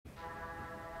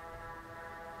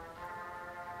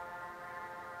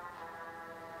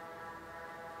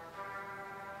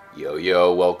Yo,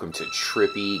 yo, welcome to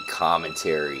Trippy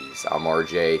Commentaries. I'm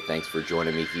RJ. Thanks for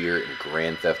joining me here in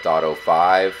Grand Theft Auto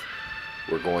 5.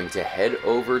 We're going to head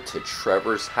over to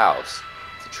Trevor's house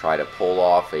to try to pull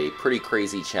off a pretty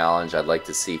crazy challenge. I'd like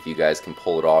to see if you guys can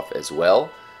pull it off as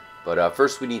well. But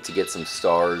first we need to get some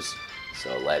stars.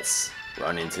 So let's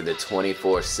run into the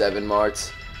 24/7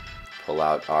 marts, pull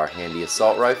out our handy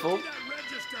assault rifle,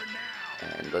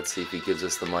 and let's see if he gives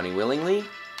us the money willingly.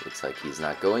 Looks like he's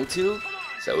not going to.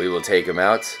 So we will take him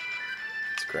out.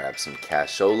 Let's grab some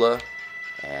cashola.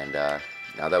 And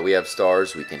now that we have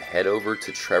stars, we can head over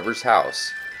to Trevor's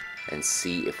house and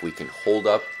see if we can hold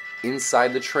up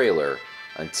inside the trailer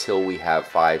until we have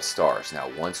 5 stars. Now,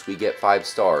 once we get 5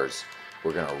 stars,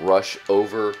 we're going to rush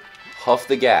over, huff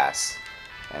the gas,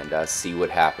 and see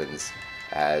what happens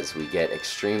as we get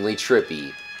extremely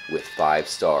trippy with 5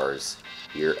 stars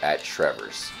here at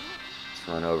Trevor's.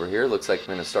 Run over here. Looks like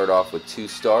we're going to start off with 2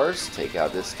 stars. Take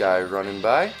out this guy running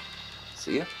by.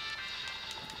 See ya.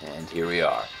 And here we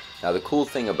are. Now the cool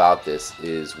thing about this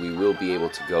is we will be able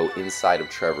to go inside of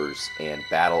Trevor's and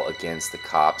battle against the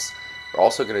cops. We're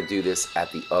also going to do this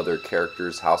at the other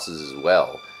characters' houses as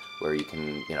well, where you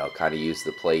can, kind of use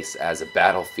the place as a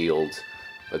battlefield.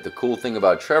 But the cool thing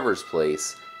about Trevor's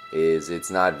place is it's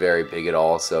not very big at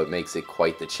all, so it makes it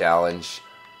quite the challenge.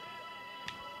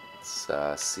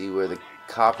 Let's see where the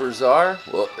coppers are.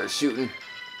 Well, they're shooting.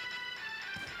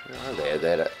 Where are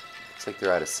they? Looks like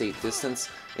they're at a safe distance.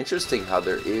 Interesting how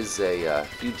there is a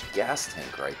huge gas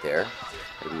tank right there.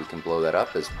 Maybe we can blow that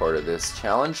up as part of this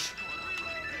challenge.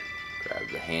 Grab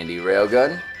the handy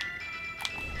railgun.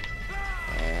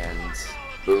 And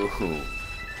boom.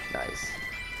 Nice.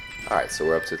 Alright, so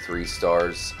we're up to 3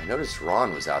 stars. I noticed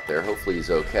Ron was out there. Hopefully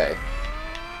he's okay.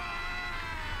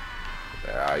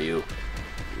 Where are you?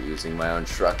 Using my own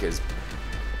truck as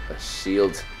a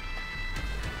shield.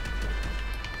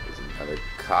 There's another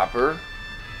copper.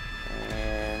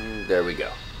 And there we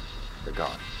go. They're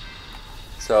gone.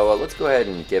 So let's go ahead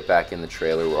and get back in the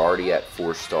trailer. We're already at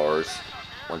 4 stars.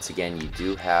 Once again, you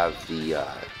do have the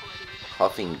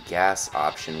huffing gas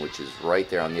option, which is right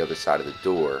there on the other side of the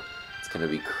door. It's going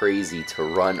to be crazy to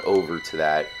run over to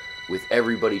that with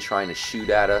everybody trying to shoot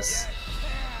at us.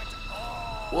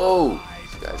 Whoa!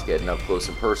 Guys getting up close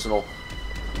and personal.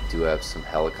 We do have some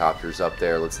helicopters up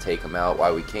there. Let's take them out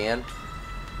while we can.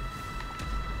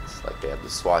 Looks like they have the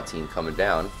SWAT team coming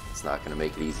down. It's not going to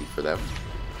make it easy for them.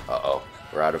 Uh-oh.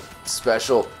 We're out of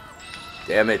special.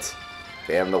 Damn it.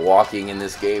 Damn, the walking in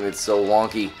this game, it's so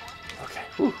wonky. Okay.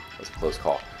 Whew. That was a close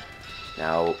call.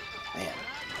 Now, man,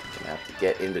 I'm going to have to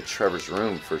get into Trevor's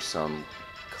room for some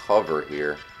cover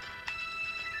here.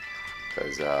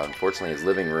 Because, unfortunately, his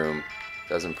living room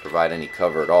doesn't provide any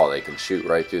cover at all. They can shoot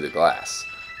right through the glass.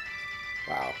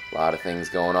 Wow, a lot of things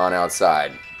going on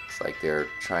outside. Looks like they're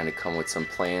trying to come with some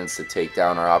plans to take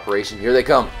down our operation. Here they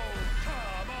come.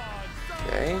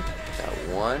 Okay, got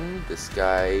one. This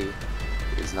guy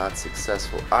is not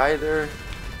successful either.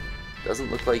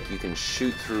 Doesn't look like you can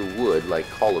shoot through wood like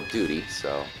Call of Duty,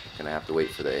 so gonna have to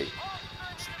wait for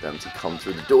them to come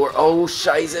through the door. Oh,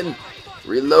 Shizen!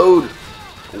 Reload!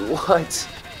 What?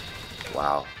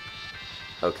 Wow.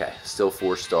 Okay, still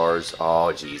 4 stars.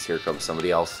 Oh, geez, here comes somebody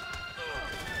else.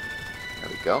 There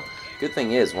we go. Good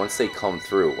thing is, once they come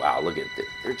through, wow, look at it.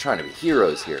 They're trying to be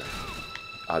heroes here.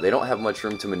 They don't have much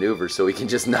room to maneuver, so we can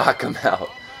just knock them out.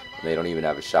 And they don't even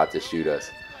have a shot to shoot us.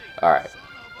 Alright.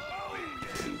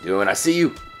 What are you doing? I see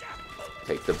you.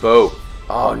 Take the boat.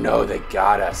 Oh, no, they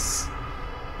got us.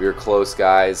 We were close,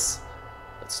 guys.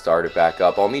 Let's start it back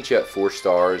up. I'll meet you at 4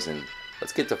 stars, and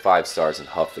let's get to 5 stars and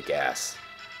huff the gas.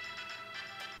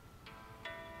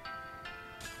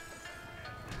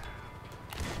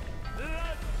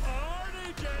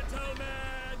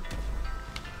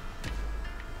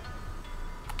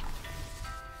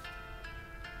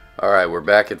 Alright, we're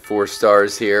back at 4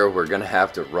 stars here. We're going to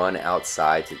have to run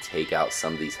outside to take out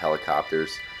some of these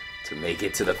helicopters to make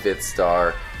it to the 5th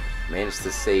star. Managed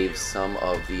to save some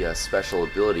of the special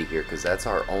ability here because that's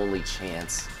our only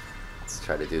chance. Let's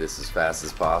try to do this as fast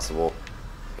as possible.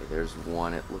 Okay, there's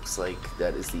one. It looks like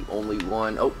that is the only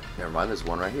one. Oh, never mind. There's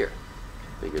one right here.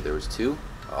 Figured there was 2.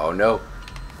 Oh, no.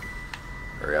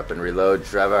 Hurry up and reload,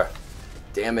 Trevor.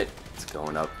 Damn it. It's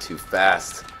going up too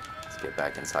fast. Get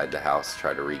back inside the house,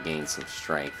 try to regain some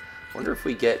strength. Wonder if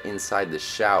we get inside the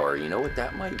shower. You know what?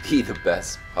 That might be the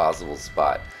best possible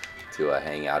spot to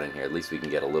hang out in here. At least we can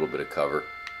get a little bit of cover.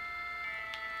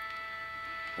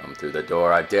 Come through the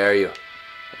door, I dare you.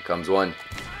 Here comes one.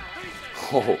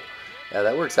 Oh, yeah,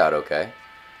 that works out okay.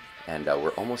 And we're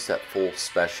almost at full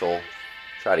special.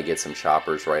 Try to get some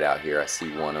choppers right out here. I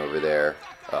see one over there.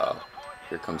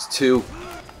 Here comes 2.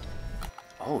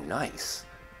 Oh, nice.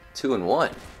 2 and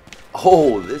 1.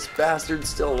 Oh, this bastard's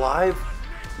still alive?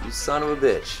 You son of a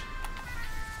bitch.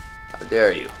 How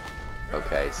dare you?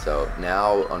 Okay, so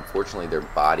now, unfortunately, their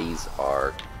bodies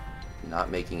are not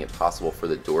making it possible for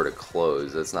the door to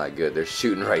close. That's not good. They're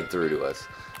shooting right through to us.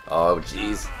 Oh,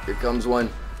 jeez. Here comes one.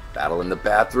 Battle in the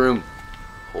bathroom.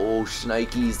 Oh,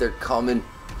 shnikes, they're coming.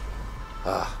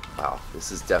 Wow.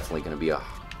 This is definitely going to be a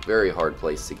very hard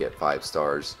place to get 5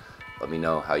 stars. Let me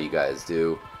know how you guys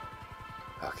do.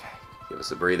 Okay. Give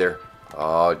us a breather.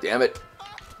 Oh, damn it.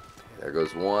 There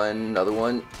goes one. Another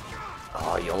one.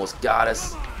 Oh, you almost got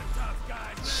us.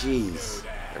 Jeez.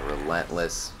 They're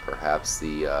relentless. Perhaps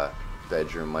the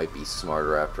bedroom might be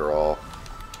smarter after all.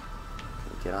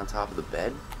 Can we get on top of the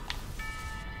bed?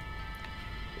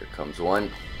 Here comes one.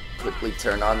 Quickly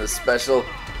turn on the special.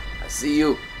 I see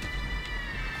you.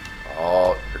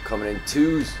 Oh, they're coming in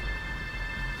 2s.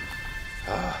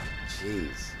 Ah,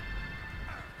 jeez.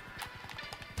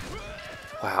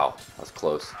 Wow, that was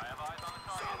close.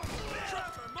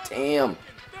 Damn.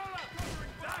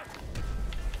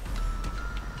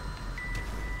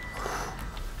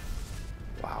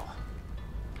 Wow.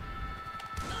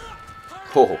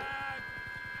 Oh.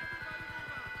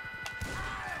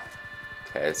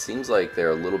 Okay, it seems like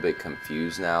they're a little bit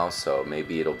confused now, so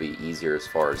maybe it'll be easier as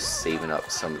far as saving up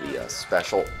some of the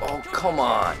special. Oh, come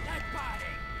on. Man.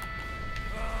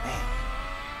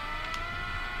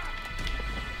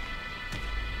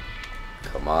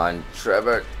 Come on,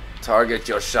 Trevor. Target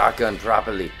your shotgun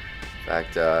properly. In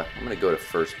fact, I'm going to go to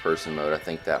first person mode. I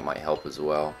think that might help as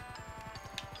well.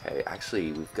 Okay,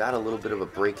 actually, we've got a little bit of a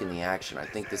break in the action. I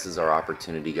think this is our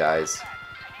opportunity, guys.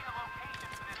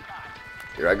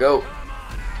 Here I go.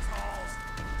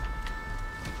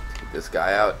 Take this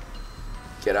guy out.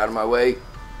 Get out of my way.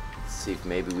 Let's see if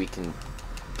maybe we can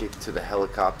get to the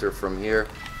helicopter from here.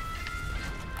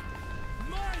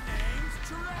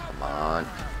 Come on.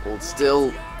 Hold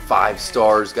still. 5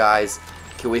 stars, guys.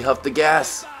 Can we huff the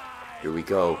gas? Here we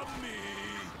go.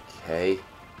 Okay.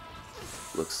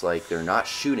 Looks like they're not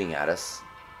shooting at us.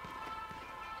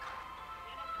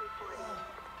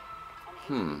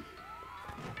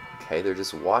 Okay, they're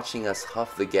just watching us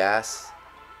huff the gas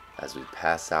as we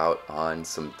pass out on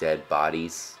some dead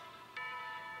bodies.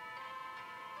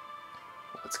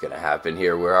 What's gonna happen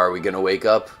here? Where are we gonna wake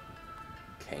up?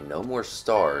 Okay, no more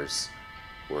stars.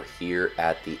 We're here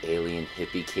at the alien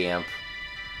hippie camp.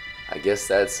 I guess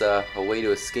that's a way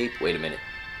to escape. Wait a minute.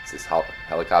 Is this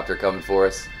helicopter coming for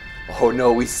us? Oh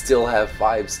no, we still have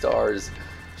 5 stars.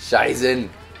 Scheißen.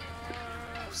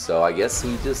 So I guess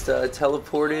he just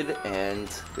teleported and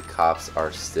the cops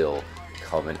are still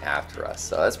coming after us.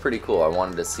 So that's pretty cool. I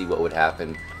wanted to see what would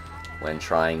happen when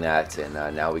trying that, and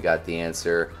now we got the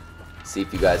answer. See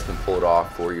if you guys can pull it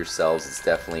off for yourselves. It's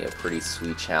definitely a pretty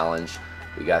sweet challenge.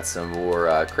 We got some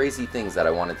more crazy things that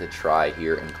I wanted to try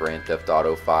here in Grand Theft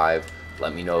Auto 5.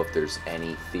 Let me know if there's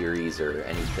any theories or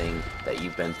anything that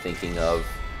you've been thinking of.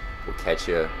 We'll catch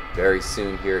you very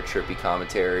soon here at Trippy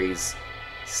Commentaries.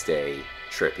 Stay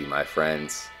trippy, my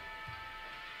friends.